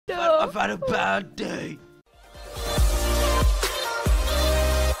I've had a bad day.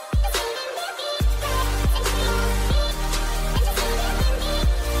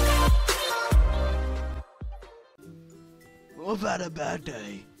 I've had a bad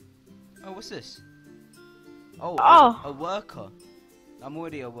day. Oh, what's this? Oh, a worker. I'm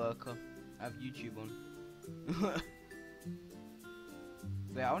already a worker. I have YouTube on.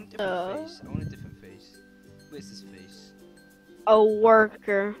 Wait, I want a different face. I want a different face. Where's this face? A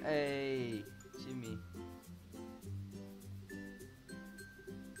worker. Hey, Jimmy.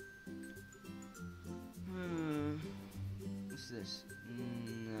 What's this?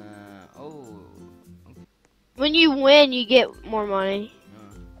 Oh. Okay. When you win, you get more money.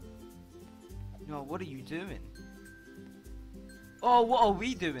 No, what are you doing? Oh, what are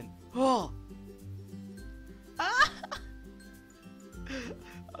we doing? Oh. I'm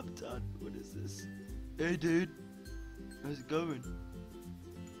done. What is this? Hey, dude. How's it going?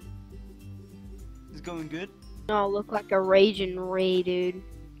 Is it going good? No, I look like a raging Ray, dude.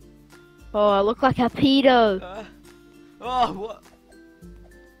 Oh, I look like a pedo. Oh, what?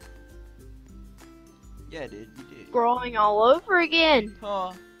 Yeah, dude, you did. Growing all over again.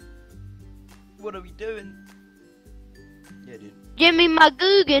 Oh. What are we doing? Yeah, dude. Give me my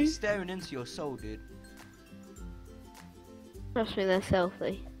Guggen. Staring into your soul, dude. Trust me, that's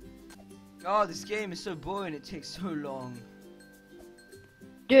healthy. Oh, this game is so boring. It takes so long.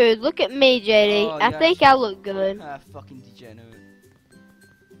 Dude, look at me, JD. Oh, I think I look good. Ah, fucking degenerate.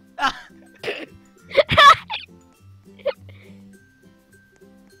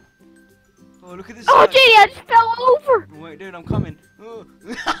 Oh, look at this. Oh, JD, I just fell over. Wait, dude, I'm coming. Oh.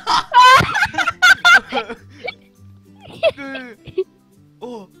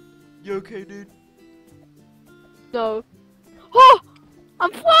 Oh, you okay, dude? No. Oh,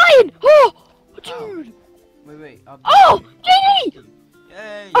 I'm flying. Oh, dude. Wait. Oh, JD.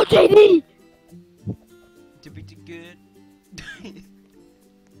 Yay. Oh, JD. Did we do good?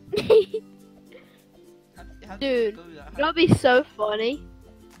 how Dude, go that? that'd be so funny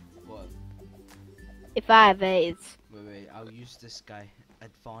What? if I have AIDS. Wait, I'll use this guy.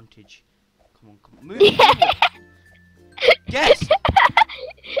 Advantage. Come on. Move. Guest!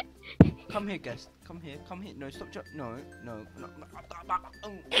 Come here, guest. Come here. No, stop. No.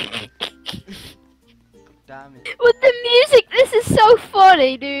 Damn it. With the music, this is so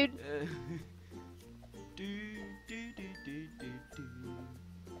funny, dude.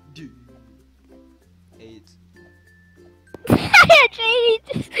 AIDS. JD,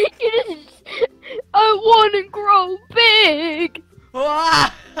 I want to grow big.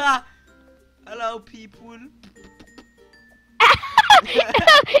 Hello, people.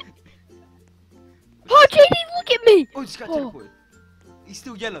 Oh, JD, look at me. Oh, this guy teleported. He's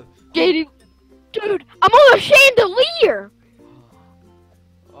still yellow. JD, dude, I'm on a chandelier.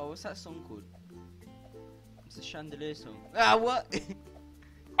 Oh, what's that song called? It's a chandelier song. Ah, what?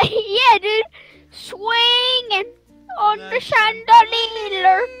 Yeah, dude, swinging on the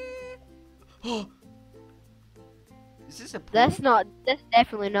chandelier. Oh, is this a pool? That's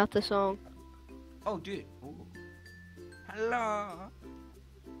definitely not the song. Oh, dude. Ooh. Hello.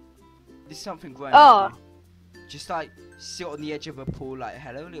 There's something going Oh. on. Just like sit on the edge of a pool, like,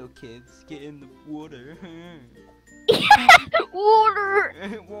 hello, little kids, get in the water. Water.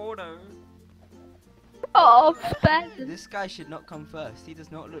 Water. Oh, spasm. This guy should not come first. He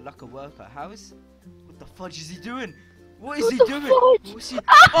does not look like a worker. What the fudge is he doing? What is he doing? What's he?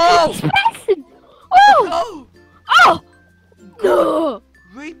 Oh! He's spazzing. Oh! Oh! Oh! No!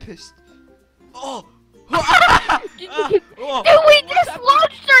 Rapist! Oh! Dude, we just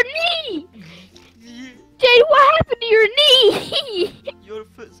launched our knee! Jade, what happened to your knee? Your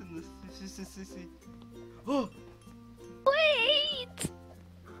foot's in the sissy. Oh! Wait!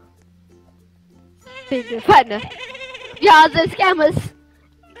 Partner. Yeah, the scammers.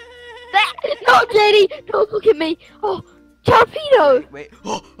 No, JD, don't look at me. Oh, torpedo. Wait.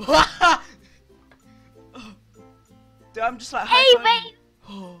 Oh! Dude, I'm just like, Hey, babe.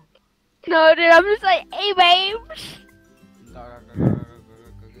 Oh. No, dude, I'm just like, hey, babes.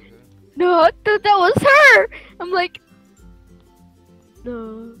 No, I thought that was her. I'm like,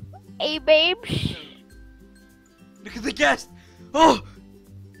 no. Hey, babes. Look at the guest! Oh!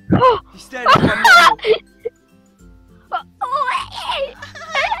 Oh. He's standing on my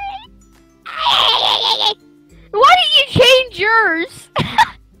Why didn't you change yours?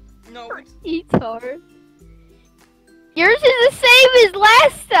 No. Retard. Yours is the same as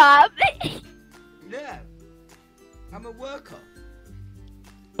last time. Yeah. I'm a worker.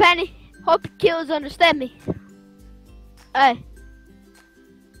 Penny, hope you killers understand me. Hey.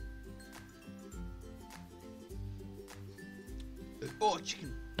 Oh,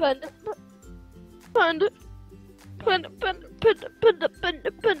 chicken. panda, panda, panda, panda, panda, panda,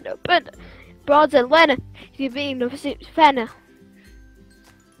 panda, panda, panda. Broads Atlanta, you're being the fan now.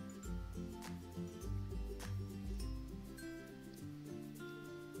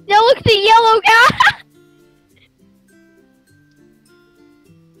 Now look at the yellow guy.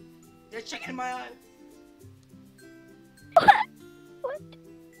 There's chicken in my eye. What?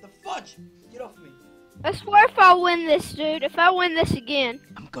 The fudge! Get off me. I swear if I win this, dude, if I win this again.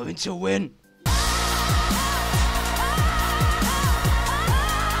 I'm going to win.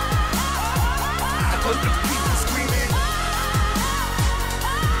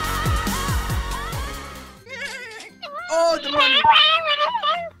 Oh, the money!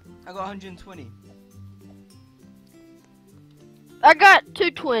 I got 120. I got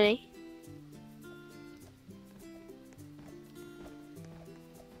 220.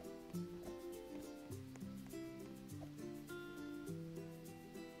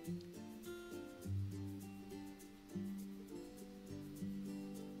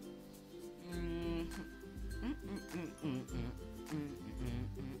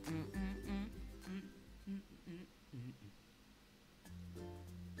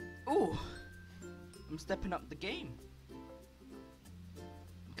 Ooh, I'm stepping up the game.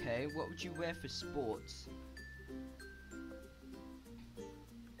 Okay, what would you wear for sports?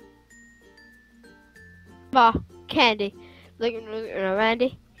 Candy. Looking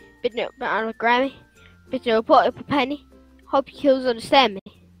Randy. Bit no on a Grammy. Bit no pot up a penny. Hope you kills understand me.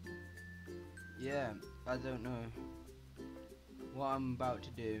 Yeah, I don't know what I'm about to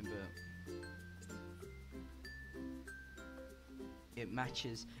do, but it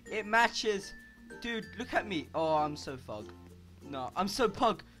matches. It matches! Dude, look at me. Oh, I'm so fug. No, I'm so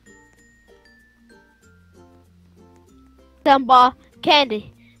pug. Dumbball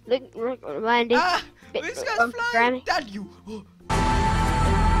candy. Look Randy. Ah! This guy's flying! Grammy. Dad, you!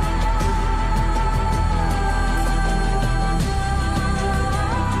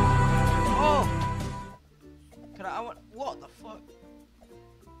 Oh! Can I want... What the fuck?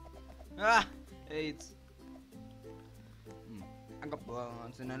 Ah! AIDS. I got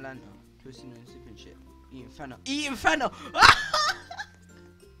blondes in Atlanta. Twisting and sipping shit. Eating Fanta. Eating Fanta!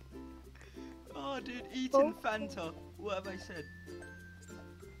 Oh, dude, eating Fanta. What have I said?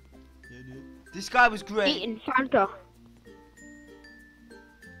 Yeah, dude. This guy was great. Eating Fanta.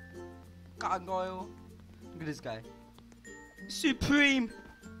 Cotton oil. Look at this guy. Supreme.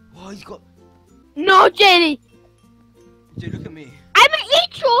 Oh, he's got. No, Jenny. Dude, look at me. I'm an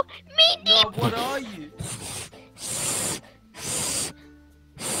angel. Me No, what are you?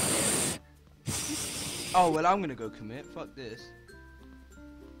 Oh, well, I'm gonna go commit. Fuck this.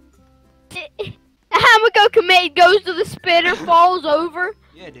 I'm gonna go commit. Goes to the spinner, falls over.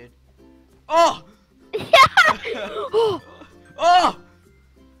 Yeah, dude. Oh! Oh! Oh!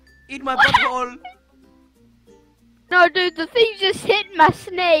 Eat my butthole. No, dude, the thing just hit my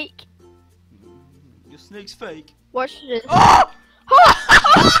snake. Your snake's fake. Watch this. Oh!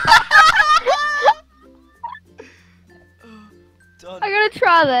 Done. I gotta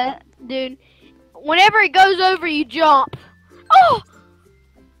try that, dude. Whenever it goes over, you jump. Oh!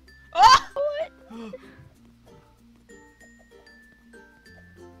 Oh!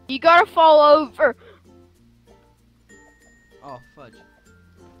 You gotta fall over. Oh, fudge.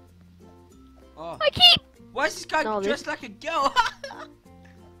 Oh. I keep. Why is this guy No, dressed like a girl?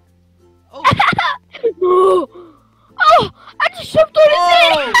 Oh. Oh! I just shoved on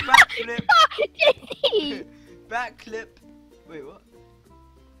Oh! his head. Backflip. Backflip. Wait, what?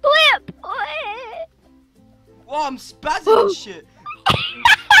 Flip. Whoa, I'm spazzing and shit.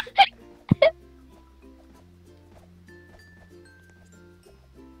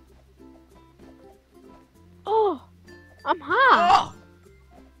 Oh, I'm high.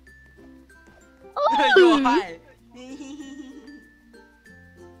 Oh! You're high.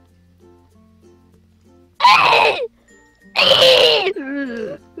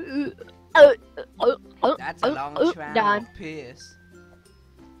 That's a long trail done. of piss.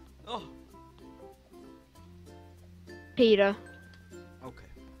 Oh. Peter. Okay.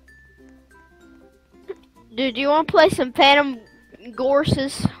 Dude, do you want to play some Phantom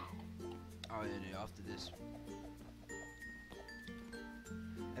Gorses? Oh, yeah, dude, after this.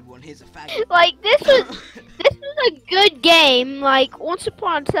 Everyone here's a faggot. Like, this was a good game, like, once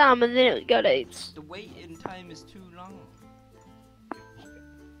upon a time, and then it got AIDS. The waiting time is too long.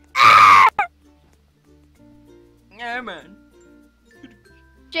 Yeah, man.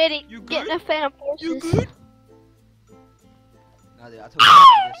 JD, You getting good? a Phantom Gorses. You good? Nah, dude, I told you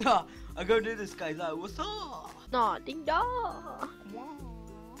after this. I go do this, guys. Like, what's up? Nah, ding dong.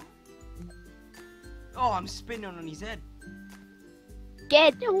 Oh, I'm spinning on his head.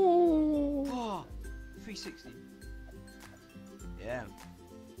 scared. Oh. Oh, 360. Yeah.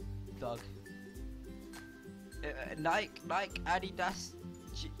 Dog. Nike, Adidas.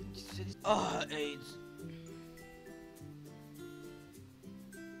 Oh, AIDS.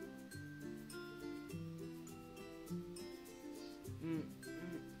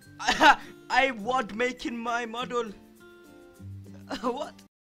 I was making my model. What?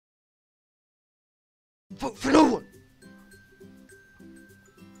 Vote for no one.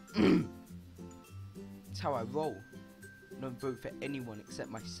 That's how I roll. I don't vote for anyone except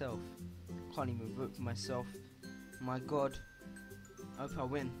myself. Can't even vote for myself. My God. I hope I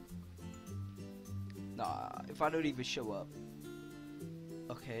win. Nah, if I don't even show up.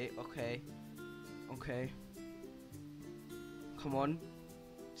 Okay. Come on.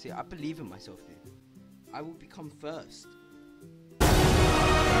 See, I believe in myself, dude. I will become first.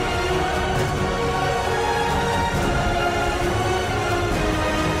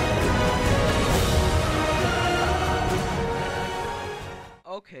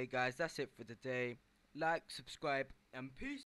 Okay, guys, that's it for today. Like, subscribe, and peace.